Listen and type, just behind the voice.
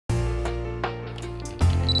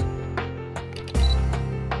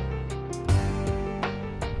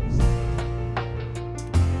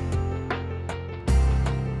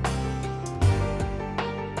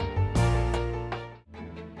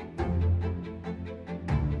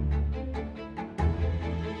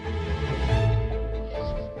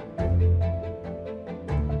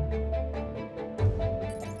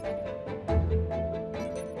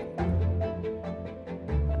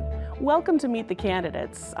Welcome to Meet the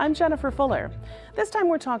Candidates. I'm Jennifer Fuller. This time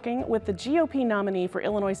we're talking with the GOP nominee for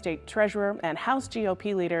Illinois State Treasurer and House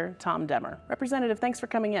GOP leader, Tom Demmer. Representative, thanks for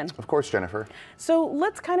coming in. Of course, Jennifer. So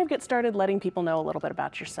let's kind of get started letting people know a little bit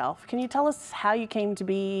about yourself. Can you tell us how you came to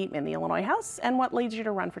be in the Illinois House and what led you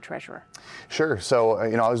to run for treasurer? Sure. So,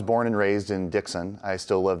 I was born and raised in Dixon. I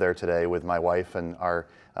still live there today with my wife and our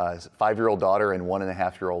 5-year-old daughter and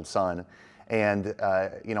 1.5-year-old son. And,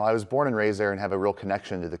 I was born and raised there and have a real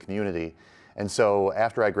connection to the community. And so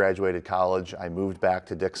after I graduated college, I moved back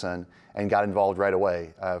to Dixon and got involved right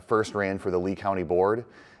away. First ran for the Lee County Board,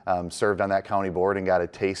 served on that county board and got a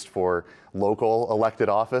taste for local elected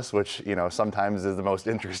office, which, sometimes is the most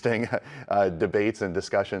interesting debates and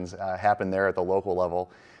discussions happen there at the local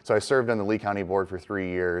level. So I served on the Lee County Board for 3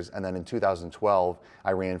 years, and then in 2012,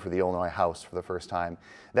 I ran for the Illinois House for the first time.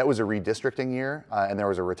 That was a redistricting year, and there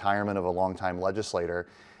was a retirement of a longtime legislator.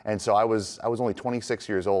 And so I was only 26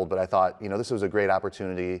 years old, but I thought, this was a great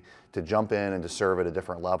opportunity to jump in and to serve at a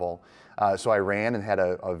different level. So I ran and had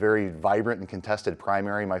a very vibrant and contested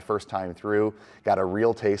primary my first time through, got a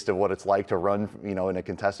real taste of what it's like to run, in a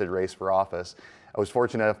contested race for office. I was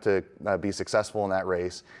fortunate enough to be successful in that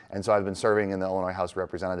race, and so I've been serving in the Illinois House of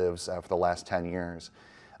Representatives for the last 10 years.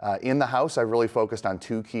 In the House, I've really focused on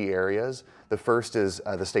 2 key areas. The first is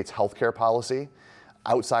the state's healthcare policy.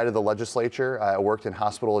 Outside of the legislature, I worked in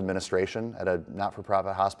hospital administration at a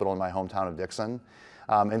not-for-profit hospital in my hometown of Dixon.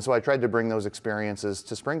 And so I tried to bring those experiences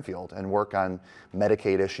to Springfield and work on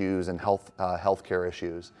Medicaid issues and healthcare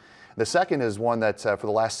issues. The second is one that for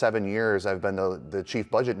the last 7 years, I've been the chief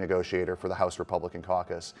budget negotiator for the House Republican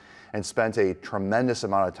Caucus and spent a tremendous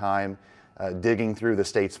amount of time digging through the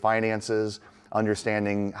state's finances,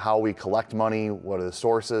 understanding how we collect money, what are the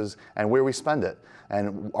sources, and where we spend it.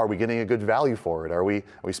 And are we getting a good value for it? Are we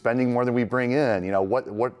spending more than we bring in?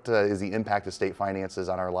 What is the impact of state finances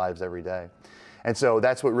on our lives every day? And so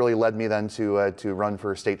that's what really led me then to run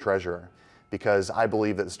for state treasurer, because I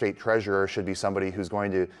believe that the state treasurer should be somebody who's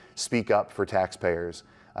going to speak up for taxpayers,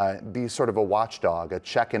 be sort of a watchdog, a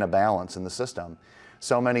check and a balance in the system.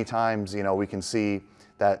 So many times, we can see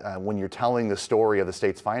that when you're telling the story of the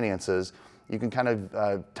state's finances, you can kind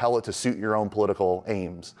of tell it to suit your own political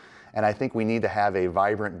aims. And I think we need to have a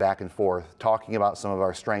vibrant back and forth, talking about some of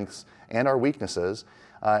our strengths and our weaknesses,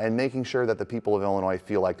 and making sure that the people of Illinois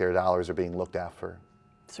feel like their dollars are being looked after.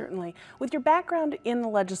 Certainly. With your background in the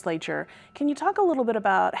legislature, can you talk a little bit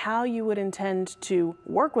about how you would intend to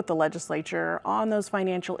work with the legislature on those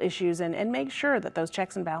financial issues and make sure that those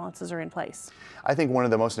checks and balances are in place? I think one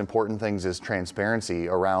of the most important things is transparency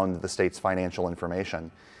around the state's financial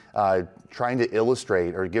information. Trying to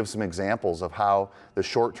illustrate or give some examples of how the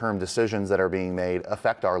short-term decisions that are being made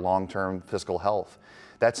affect our long-term fiscal health.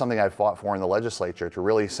 That's something I've fought for in the legislature, to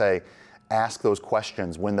really say, ask those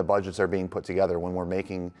questions when the budgets are being put together, when we're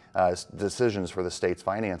making decisions for the state's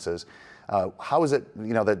finances. How is it,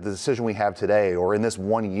 that the decision we have today or in this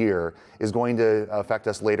 1 year is going to affect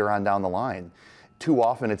us later on down the line? Too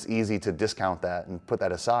often it's easy to discount that and put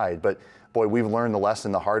that aside, but boy, we've learned the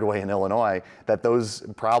lesson the hard way in Illinois that those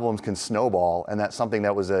problems can snowball, and that something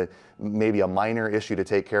that was maybe a minor issue to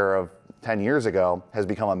take care of 10 years ago has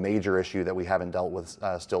become a major issue that we haven't dealt with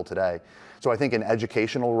still today. So I think an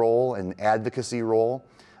educational role, an advocacy role,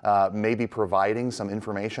 maybe providing some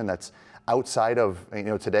information that's outside of,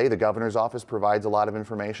 today the governor's office provides a lot of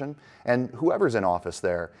information, and whoever's in office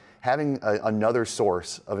there, having another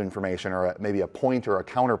source of information or maybe a point or a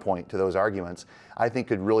counterpoint to those arguments, I think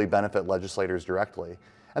could really benefit legislators directly.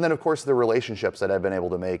 And then of course the relationships that I've been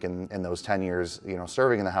able to make in those 10 years,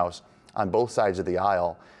 serving in the House on both sides of the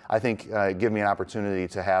aisle, I think give me an opportunity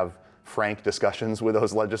to have frank discussions with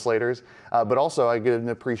those legislators, but also I get an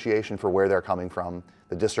appreciation for where they're coming from,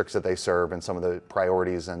 the districts that they serve, and some of the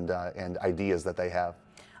priorities and ideas that they have.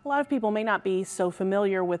 A lot of people may not be so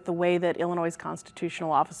familiar with the way that Illinois'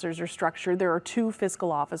 constitutional officers are structured. There are 2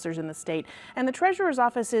 fiscal officers in the state, and the treasurer's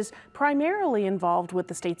office is primarily involved with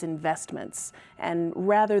the state's investments and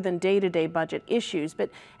rather than day-to-day budget issues. But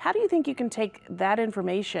how do you think you can take that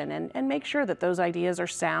information and make sure that those ideas are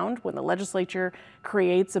sound when the legislature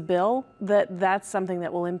creates a bill, that's something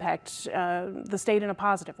that will impact the state in a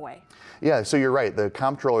positive way? Yeah, so you're right. The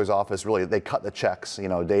comptroller's office, really, they cut the checks,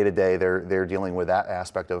 day to day. They're dealing with that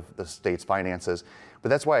aspect of the state's finances. But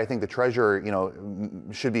that's why I think the treasurer,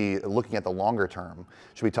 should be looking at the longer term,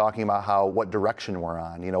 should be talking about what direction we're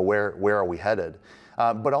on, where are we headed.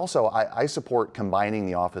 But also, I support combining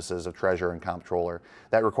the offices of treasurer and comptroller.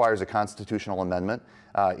 That requires a constitutional amendment.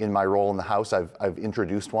 In my role in the House, I've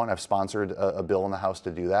introduced one. I've sponsored a bill in the House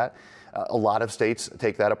to do that. A lot of states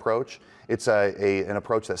take that approach. It's an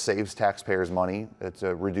approach that saves taxpayers money. It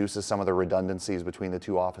reduces some of the redundancies between the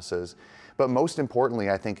two offices. But most importantly,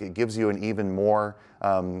 I think it gives you an even more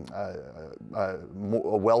a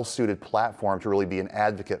well-suited platform to really be an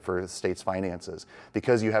advocate for the state's finances.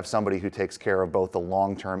 Because you have somebody who takes care of both the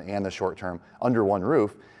long-term and the short-term under one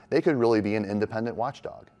roof, they could really be an independent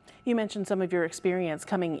watchdog. You mentioned some of your experience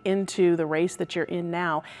coming into the race that you're in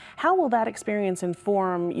now. How will that experience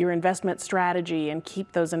inform your investment strategy and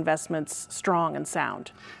keep those investments strong and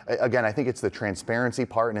sound? Again, I think it's the transparency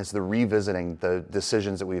part, and it's the revisiting the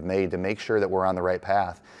decisions that we've made to make sure that we're on the right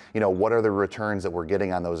path. You know, what are the returns that we're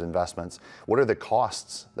getting on those investments? What are the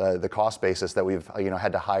costs, the cost basis that we've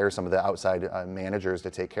had to hire some of the outside managers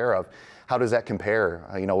to take care of? How does that compare?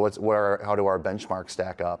 How do our benchmarks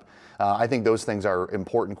stack up? I think those things are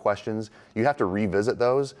important questions. You have to revisit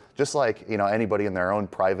those, just like anybody in their own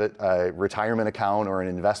private retirement account or an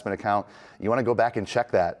investment account. You want to go back and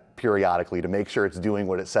check that periodically to make sure it's doing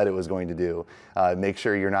what it said it was going to do. Make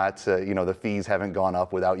sure you're not, the fees haven't gone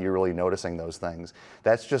up without you really noticing those things.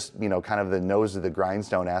 That's just, kind of the nose to the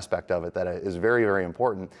grindstone aspect of it that is very, very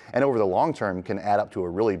important, and over the long term can add up to a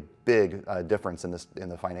really big difference in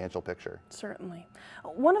the financial picture. Certainly.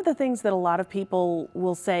 One of the things that a lot of people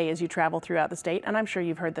will say as you travel throughout the state, and I'm sure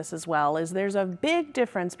you've heard this as well, is there's a big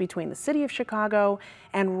difference between the city of Chicago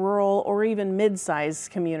and rural or even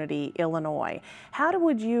mid-sized community Illinois. How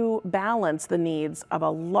would you balance the needs of a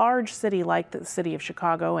large city like the city of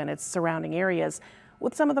Chicago and its surrounding areas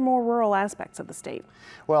with some of the more rural aspects of the state?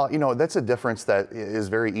 Well, that's a difference that is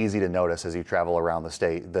very easy to notice as you travel around the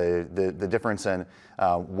state. The difference in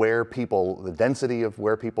the density of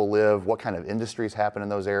where people live, what kind of industries happen in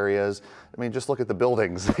those areas. I mean, just look at the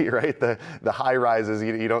buildings, right? The high rises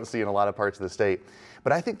you don't see in a lot of parts of the state.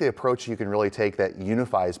 But I think the approach you can really take that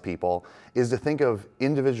unifies people is to think of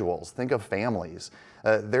individuals, think of families.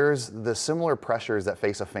 There's the similar pressures that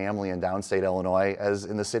face a family in downstate Illinois as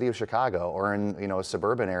in the city of Chicago or in a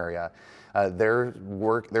suburban area.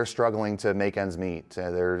 They're struggling to make ends meet.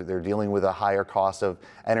 They're dealing with a higher cost of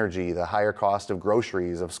energy, the higher cost of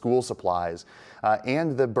groceries, of school supplies,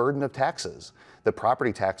 and the burden of taxes, the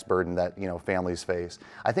property tax burden that families face.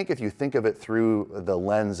 I think if you think of it through the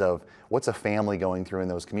lens of what's a family going through in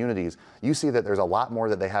those communities, you see that there's a lot more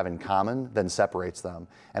that they have in common than separates them.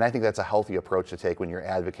 And I think that's a healthy approach to take when you're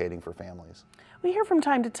advocating for families. We hear from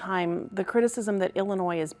time to time the criticism that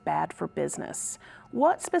Illinois is bad for business.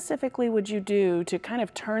 What specifically would you do to kind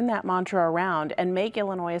of turn that mantra around and make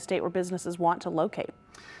Illinois a state where businesses want to locate?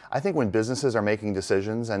 I think when businesses are making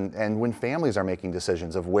decisions and when families are making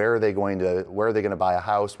decisions of where are they going to buy a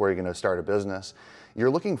house, where are you going to start a business, you're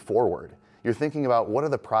looking forward. You're thinking about what are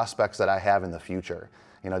the prospects that I have in the future?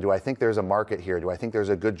 Do I think there's a market here? Do I think there's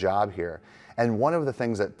a good job here? And one of the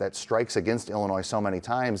things that strikes against Illinois so many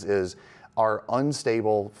times is our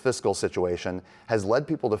unstable fiscal situation has led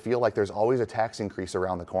people to feel like there's always a tax increase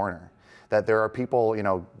around the corner. That there are people,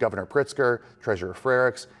 Governor Pritzker, Treasurer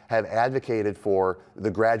Frerichs have advocated for the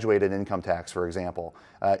graduated income tax, for example.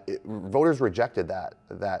 Voters rejected that,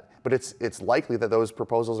 but it's likely that those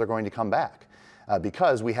proposals are going to come back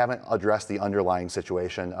because we haven't addressed the underlying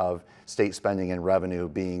situation of state spending and revenue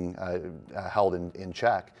being held in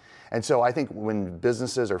check. And so I think when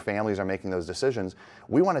businesses or families are making those decisions,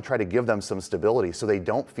 we want to try to give them some stability so they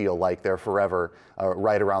don't feel like they're forever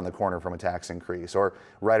right around the corner from a tax increase, or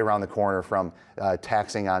right around the corner from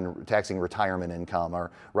taxing retirement income,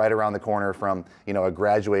 or right around the corner from a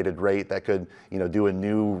graduated rate that could do a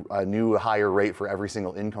new higher rate for every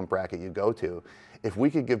single income bracket you go to. If we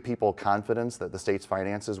could give people confidence that the state's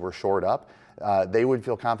finances were shored up, they would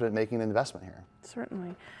feel confident making an investment here.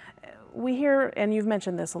 Certainly. We hear, and you've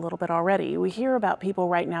mentioned this a little bit already, we hear about people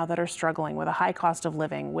right now that are struggling with a high cost of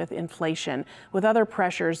living, with inflation, with other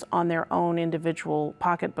pressures on their own individual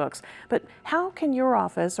pocketbooks. But how can your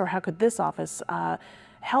office, or how could this office,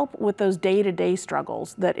 help with those day-to-day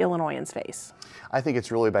struggles that Illinoisans face? I think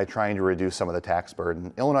it's really by trying to reduce some of the tax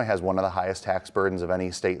burden. Illinois has one of the highest tax burdens of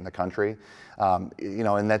any state in the country,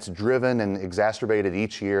 and that's driven and exacerbated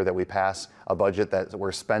each year that we pass a budget that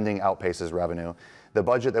where spending outpaces revenue. The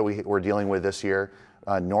budget that we're dealing with this year,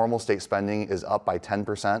 normal state spending is up by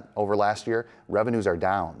 10% over last year. Revenues are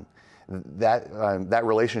down. That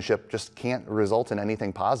relationship just can't result in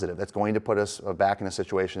anything positive. That's going to put us back in a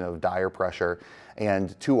situation of dire pressure,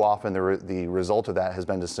 and too often the result of that has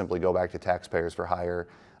been to simply go back to taxpayers for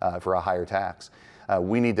a higher tax.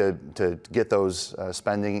 We need to get those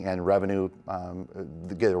spending and revenue,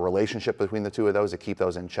 get a relationship between the two of those to keep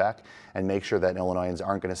those in check and make sure that Illinoisans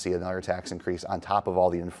aren't going to see another tax increase on top of all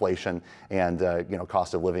the inflation and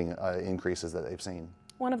cost of living increases that they've seen.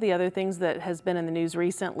 One of the other things that has been in the news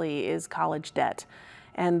recently is college debt.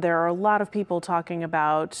 And there are a lot of people talking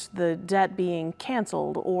about the debt being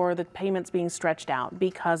canceled or the payments being stretched out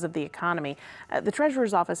because of the economy. The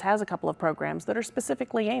Treasurer's Office has a couple of programs that are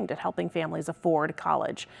specifically aimed at helping families afford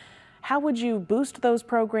college. How would you boost those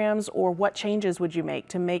programs, or what changes would you make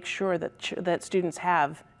to make sure that students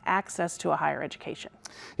have access to a higher education?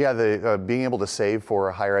 Yeah, being able to save for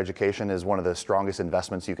a higher education is one of the strongest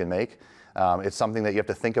investments you can make. It's something that you have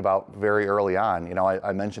to think about very early on. You know,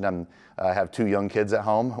 I mentioned I have 2 young kids at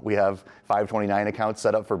home. We have 529 accounts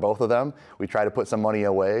set up for both of them. We try to put some money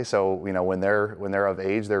away, so you know when they're of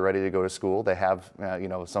age, they're ready to go to school. They have you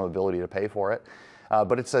know, some ability to pay for it.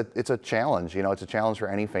 But it's a challenge. You know, it's a challenge for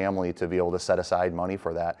any family to be able to set aside money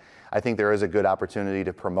for that. I think there is a good opportunity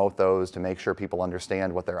to promote those, to make sure people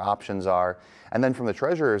understand what their options are. And then from the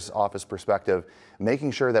Treasurer's Office perspective,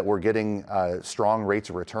 making sure that we're getting strong rates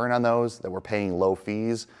of return on those, that we're paying low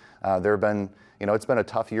fees. There have been, you know, it's been a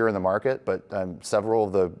tough year in the market, but several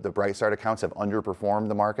of the Bright Start accounts have underperformed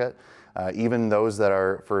the market. Even those that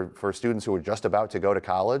are for students who are just about to go to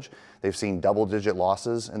college, they've seen double-digit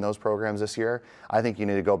losses in those programs this year. I think you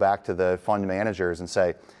need to go back to the fund managers and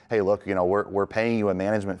say, hey, look, you know, we're paying you a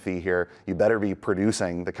management fee here. You better be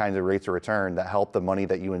producing the kinds of rates of return that help the money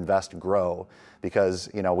that you invest grow. Because,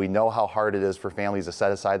 you know, we know how hard it is for families to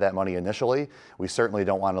set aside that money initially. We certainly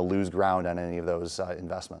don't want to lose ground on any of those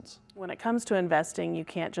investments. When it comes to investing, you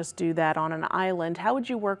can't just do that on an island. How would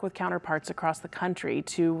you work with counterparts across the country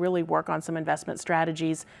to really work on some investment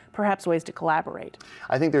strategies, perhaps ways to collaborate?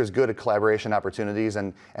 I think there's good collaboration opportunities,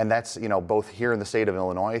 and that's, you know, both here in the state of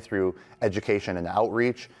Illinois through education and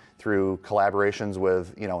outreach, through collaborations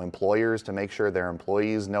with, you know, employers to make sure their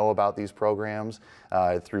employees know about these programs,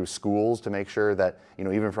 through schools to make sure that, you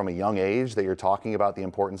know, even from a young age that you're talking about the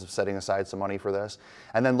importance of setting aside some money for this.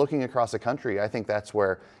 And then looking across the country, I think that's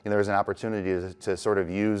where, you know, there's an opportunity to sort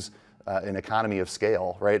of use an economy of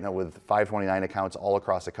scale, right? And with 529 accounts all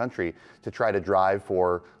across the country to try to drive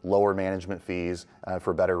for lower management fees,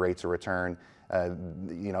 for better rates of return.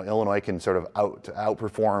 You know, Illinois can sort of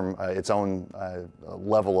outperform its own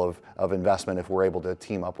level of investment if we're able to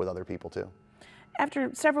team up with other people too. After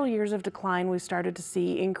several years of decline, we've started to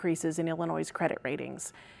see increases in Illinois' credit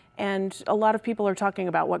ratings. And a lot of people are talking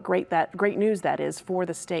about what great news that is for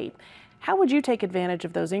the state. How would you take advantage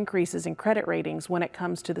of those increases in credit ratings when it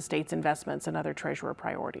comes to the state's investments and other Treasurer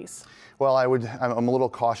priorities? Well, I'm a little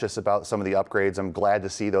cautious about some of the upgrades. I'm glad to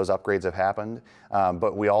see those upgrades have happened.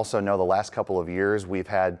 But we also know the last couple of years we've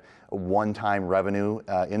had a one-time revenue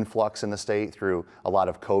influx in the state through a lot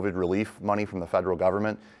of COVID relief money from the federal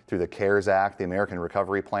government, through the CARES Act, the American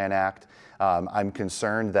Recovery Plan Act. I'm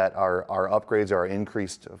concerned that our upgrades, our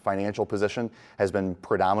increased financial position has been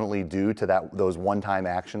predominantly due to those one-time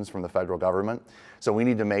actions from the federal government. So we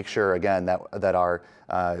need to make sure, again, that our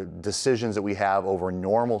decisions that we have over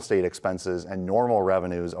normal state expenses and normal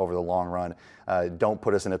revenues over the long run don't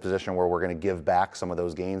put us in a position where we're going to give back some of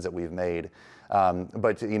those gains that we've made.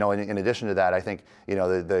 But you know, in addition to that, I think, you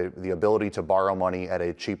know, the ability to borrow money at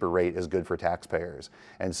a cheaper rate is good for taxpayers.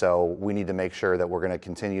 And so we need to make sure that we're going to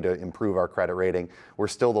continue to improve our credit rating. We're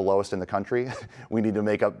still the lowest in the country. We need to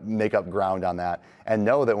make up ground on that, and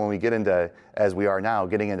know that when we get into, as we are now,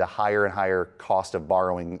 getting into higher and higher cost of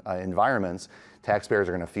borrowing environments, taxpayers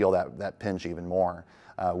are going to feel that pinch even more.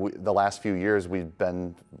 The last few years, we've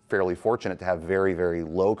been fairly fortunate to have very, very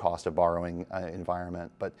low cost of borrowing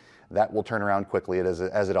environment, but that will turn around quickly, as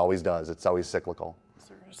it always does. It's always cyclical.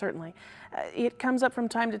 Certainly. It comes up from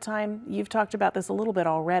time to time. You've talked about this a little bit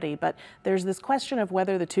already, but there's this question of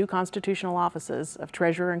whether the 2 constitutional offices of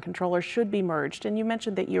Treasurer and Controller should be merged, and you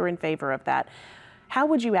mentioned that you're in favor of that. How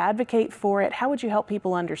would you advocate for it? How would you help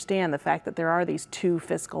people understand the fact that there are these 2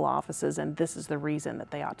 fiscal offices and this is the reason that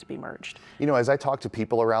they ought to be merged? You know, as I talk to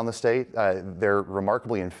people around the state, they're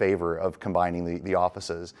remarkably in favor of combining the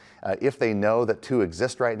offices. If they know that 2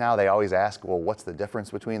 exist right now, they always ask, well, what's the difference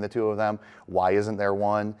between the 2 of them? Why isn't there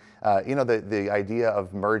one? You know, the idea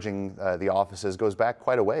of merging the offices goes back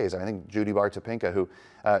quite a ways. I think Judy Bar-Topinka, who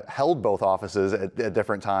held both offices at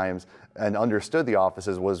different times and understood the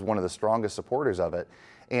offices, was one of the strongest supporters of it.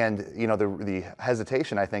 And you know, the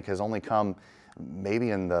hesitation, I think, has only come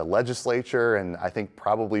maybe in the legislature, and I think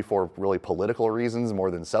probably for really political reasons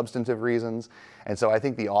more than substantive reasons. And so I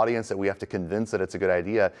think the audience that we have to convince that it's a good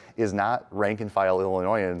idea is not rank and file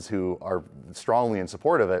Illinoisans who are strongly in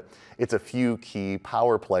support of it. It's a few key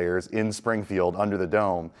power players in Springfield under the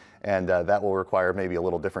dome, and that will require maybe a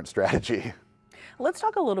little different strategy. Let's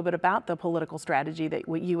talk a little bit about the political strategy that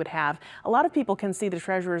you would have. A lot of people can see the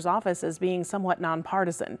treasurer's office as being somewhat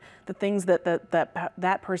nonpartisan. The things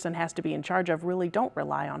that person has to be in charge of really don't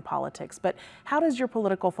rely on politics. But how does your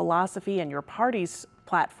political philosophy and your party's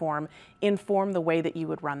platform inform the way that you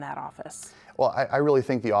would run that office? Well, I really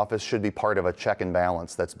think the office should be part of a check and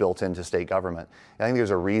balance that's built into state government. I think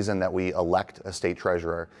there's a reason that we elect a state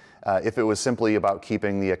treasurer. If it was simply about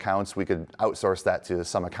keeping the accounts, we could outsource that to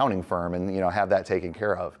some accounting firm and have that taken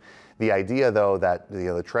care of. The idea, though, that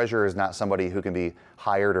the treasurer is not somebody who can be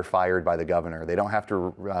hired or fired by the governor. They don't have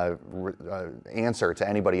to answer to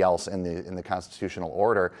anybody else in the constitutional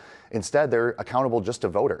order. Instead, they're accountable just to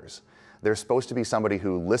voters. They're supposed to be somebody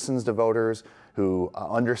who listens to voters, who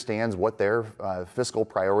understands what their fiscal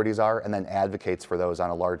priorities are, and then advocates for those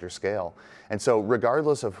on a larger scale. And so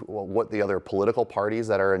regardless of what the other political parties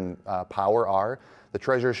that are in power are, the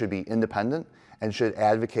treasurer should be independent and should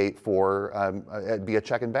advocate for, be a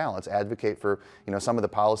check and balance, advocate for some of the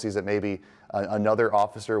policies that maybe another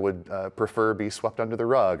officer would prefer be swept under the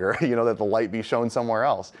rug, or that the light be shown somewhere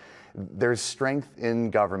else. There's strength in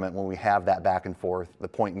government when we have that back and forth, the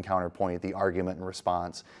point and counterpoint, the argument and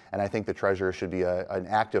response. And I think the treasurer should be an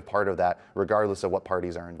active part of that, regardless of what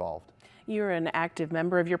parties are involved. You're an active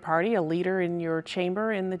member of your party, a leader in your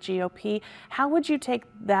chamber in the GOP. How would you take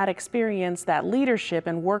that experience, that leadership,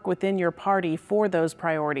 and work within your party for those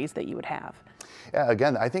priorities that you would have? Yeah,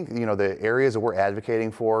 again, I think the areas that we're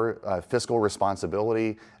advocating for, fiscal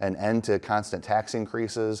responsibility, an end to constant tax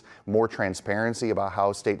increases, more transparency about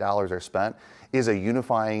how state dollars are spent, is a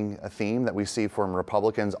unifying theme that we see from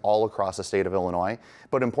Republicans all across the state of Illinois.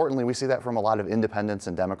 But importantly, we see that from a lot of independents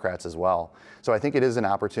and Democrats as well. So I think it is an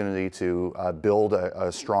opportunity to build a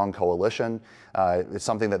strong coalition. It's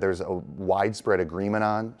something that there's a widespread agreement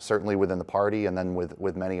on, certainly within the party and then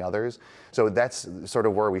with many others. So that's sort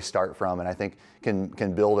of where we start from, and I think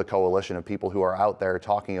can build a coalition of people who are out there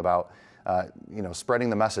talking about spreading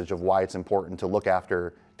the message of why it's important to look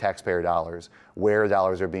after taxpayer dollars, where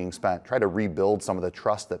dollars are being spent, try to rebuild some of the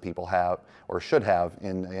trust that people have or should have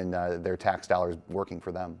in their tax dollars working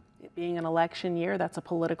for them. It being an election year, that's a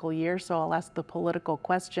political year, so I'll ask the political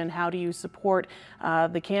question. How do you support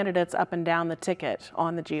the candidates up and down the ticket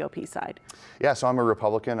on the GOP side? Yeah, so I'm a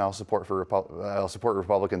Republican. I'll support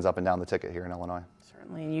Republicans up and down the ticket here in Illinois.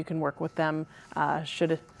 Certainly, and you can work with them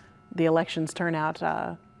should the elections turn out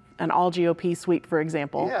an all GOP sweep, for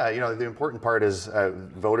example. Yeah, the important part is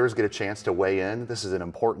voters get a chance to weigh in. This is an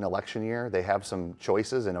important election year. They have some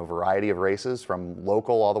choices in a variety of races, from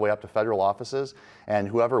local all the way up to federal offices. And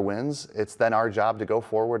whoever wins, it's then our job to go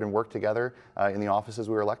forward and work together in the offices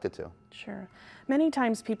we were elected to. Sure. Many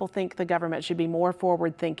times people think the government should be more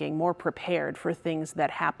forward-thinking, more prepared for things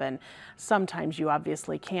that happen. Sometimes you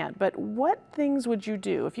obviously can't. But what things would you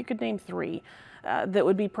do, if you could name three, that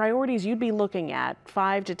would be priorities you'd be looking at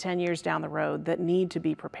 5 to 10 years down the road that need to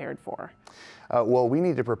be prepared for? Well, we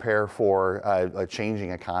need to prepare for a changing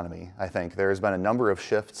economy, I think. There's been a number of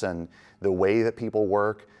shifts in the way that people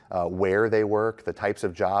work, where they work, the types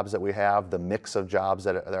of jobs that we have, the mix of jobs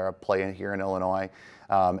that are playing here in Illinois.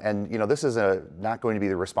 And this is not going to be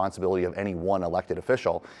the responsibility of any one elected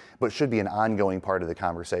official, but should be an ongoing part of the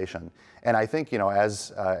conversation. And I think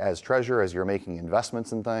as treasurer, as you're making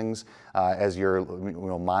investments in things, as you're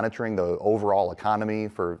monitoring the overall economy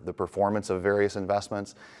for the performance of various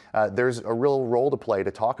investments, there's a real role to play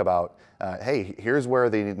to talk about, hey, here's where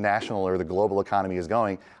the national or the global economy is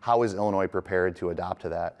going. How is Illinois prepared to adapt to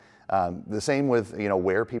that? The same with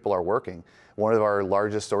where people are working. One of our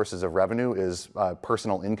largest sources of revenue is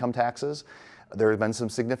personal income taxes. There have been some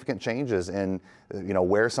significant changes in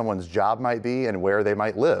where someone's job might be and where they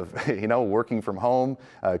might live. Working from home,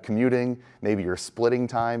 commuting, maybe you're splitting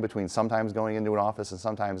time between sometimes going into an office and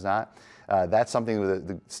sometimes not. That's something that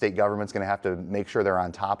the state government's going to have to make sure they're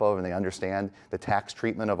on top of, and they understand the tax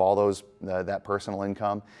treatment of all those that personal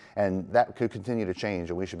income, and that could continue to change,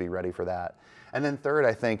 and we should be ready for that. And then third,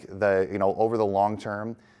 I think over the long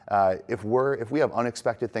term, if we have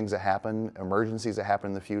unexpected things that happen, emergencies that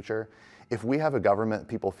happen in the future, if we have a government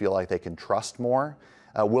people feel like they can trust more,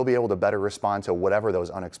 we'll be able to better respond to whatever those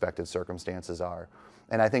unexpected circumstances are.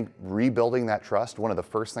 And I think rebuilding that trust, one of the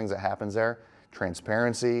first things that happens there,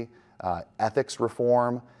 transparency, ethics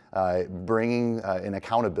reform, bringing an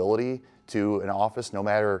accountability to an office, no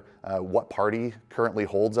matter what party currently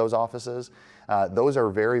holds those offices. Those are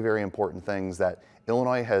very, very important things that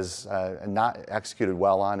Illinois has not executed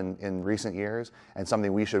well on in recent years, and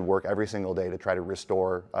something we should work every single day to try to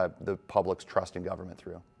restore the public's trust in government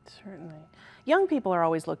through. Certainly. Young people are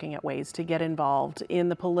always looking at ways to get involved in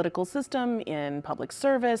the political system, in public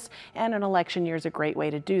service, and an election year is a great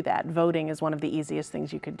way to do that. Voting is one of the easiest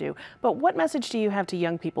things you could do. But what message do you have to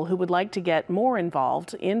young people who would like to get more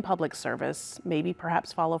involved in public service, maybe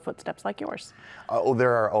perhaps follow footsteps like yours?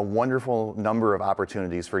 There are a wonderful number of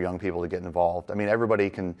opportunities for young people to get involved. I mean,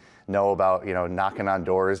 everybody can know about, knocking on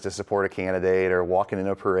doors to support a candidate or walking in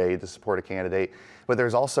a parade to support a candidate, but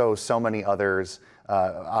there's also so many others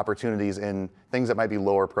opportunities in things that might be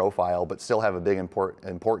lower profile but still have a big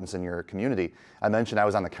importance in your community. I mentioned I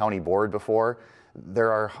was on the county board before. There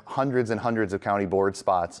are hundreds and hundreds of county board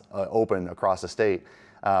spots open across the state.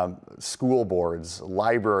 School boards,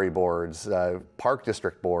 library boards, park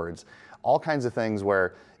district boards, all kinds of things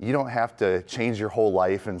where you don't have to change your whole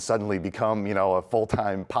life and suddenly become, a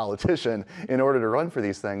full-time politician in order to run for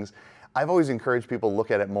these things. I've always encouraged people to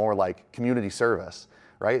look at it more like community service,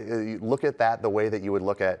 right? You look at that the way that you would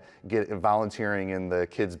look at volunteering in the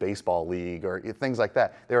kids' baseball league or things like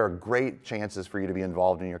that. There are great chances for you to be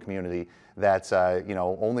involved in your community that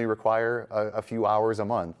only require a few hours a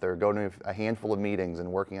month or go to a handful of meetings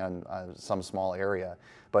and working on some small area.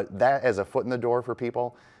 But that as a foot in the door for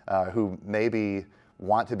people who maybe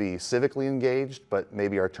want to be civically engaged, but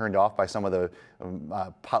maybe are turned off by some of the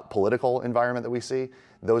political environment that we see,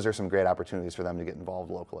 those are some great opportunities for them to get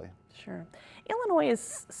involved locally. Sure. Illinois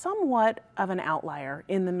is somewhat of an outlier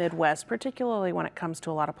in the Midwest, particularly when it comes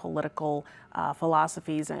to a lot of political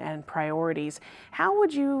philosophies and priorities. How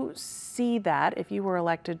would you see that if you were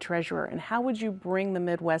elected treasurer, and how would you bring the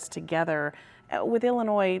Midwest together with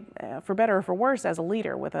Illinois, for better or for worse, as a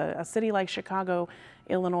leader? With a city like Chicago,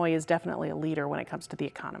 Illinois is definitely a leader when it comes to the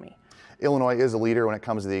economy. Illinois is a leader when it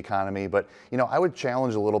comes to the economy, but I would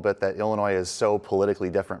challenge a little bit that Illinois is so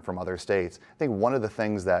politically different from other states. I think one of the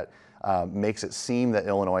things that makes it seem that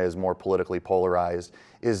Illinois is more politically polarized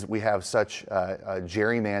is we have such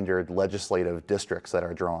gerrymandered legislative districts that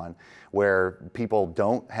are drawn, where people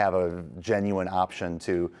don't have a genuine option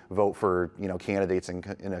to vote for candidates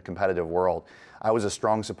in a competitive world. I was a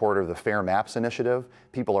strong supporter of the Fair Maps initiative.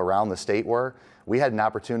 People around the state were. We had an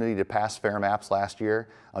opportunity to pass Fair Maps last year.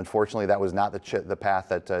 Unfortunately, that was not the path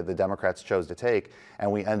that the Democrats chose to take,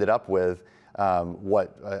 and we ended up with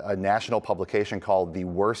what a national publication called the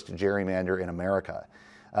worst gerrymander in America.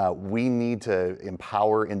 We need to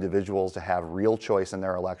empower individuals to have real choice in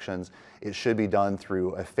their elections. It should be done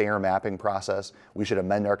through a fair mapping process. We should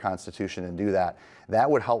amend our Constitution and do that. That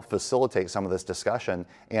would help facilitate some of this discussion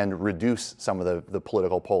and reduce some of the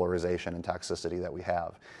political polarization and toxicity that we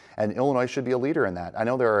have. And Illinois should be a leader in that. I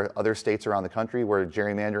know there are other states around the country where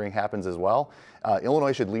gerrymandering happens as well.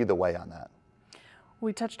 Illinois should lead the way on that.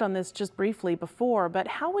 We touched on this just briefly before, but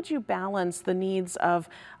how would you balance the needs of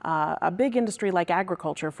a big industry like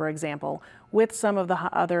agriculture, for example, with some of the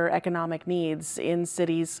other economic needs in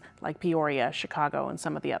cities like Peoria, Chicago, and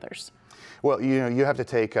some of the others? Well, you have to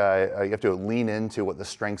take, you have to lean into what the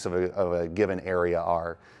strengths of a given area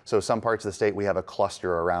are. So some parts of the state we have a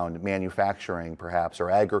cluster around manufacturing, perhaps, or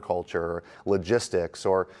agriculture, or logistics,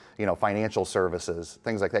 or financial services,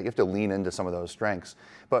 things like that. You have to lean into some of those strengths.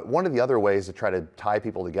 But one of the other ways to try to tie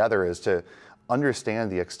people together is to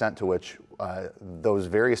understand the extent to which those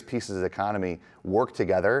various pieces of the economy work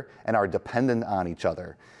together and are dependent on each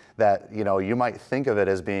other. That you might think of it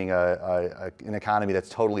as being an economy that's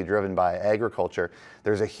totally driven by agriculture.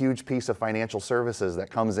 There's a huge piece of financial services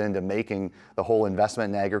that comes into making the whole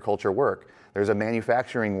investment in agriculture work. There's a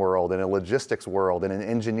manufacturing world and a logistics world and an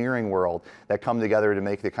engineering world that come together to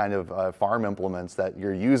make the kind of farm implements that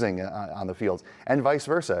you're using on the fields, and vice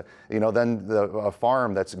versa. Then a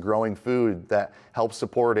farm that's growing food that helps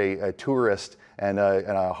support a tourist and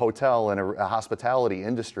a hotel and a hospitality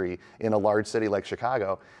industry in a large city like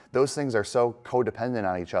Chicago. Those things are so codependent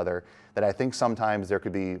on each other that I think sometimes there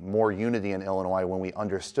could be more unity in Illinois when we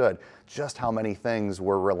understood just how many things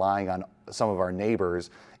we're relying on some of our neighbors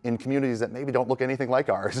in communities that maybe don't look anything like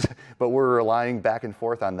ours, but we're relying back and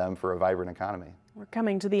forth on them for a vibrant economy. We're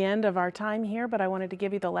coming to the end of our time here, but I wanted to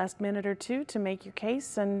give you the last minute or two to make your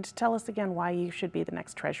case and tell us again why you should be the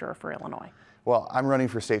next treasurer for Illinois. Well, I'm running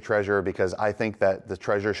for state treasurer because I think that the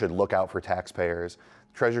treasurer should look out for taxpayers.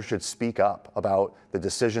 The treasurer should speak up about the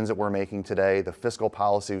decisions that we're making today, the fiscal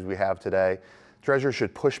policies we have today. The treasurer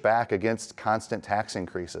should push back against constant tax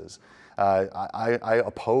increases. I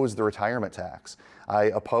oppose the retirement tax. I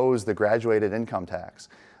oppose the graduated income tax.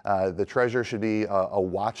 The treasurer should be a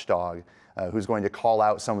watchdog who's going to call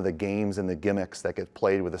out some of the games and the gimmicks that get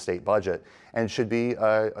played with the state budget, and should be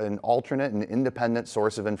an alternate and independent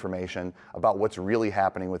source of information about what's really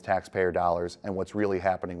happening with taxpayer dollars and what's really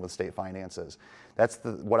happening with state finances. That's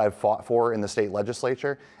what I've fought for in the state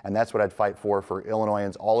legislature, and that's what I'd fight for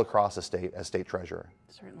Illinoisans all across the state as state treasurer.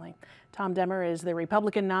 Certainly. Tom Demmer is the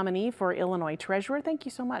Republican nominee for Illinois Treasurer. Thank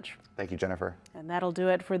you so much. Thank you, Jennifer. And that'll do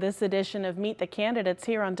it for this edition of Meet the Candidates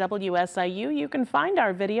here on WSIU. You can find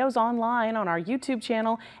our videos online on our YouTube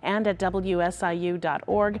channel and at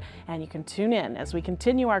WSIU.org. And you can tune in as we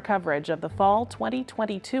continue our coverage of the fall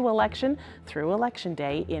 2022 election through Election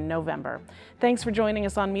Day in November. Thanks for joining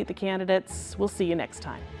us on Meet the Candidates. We'll see you next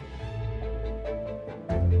time.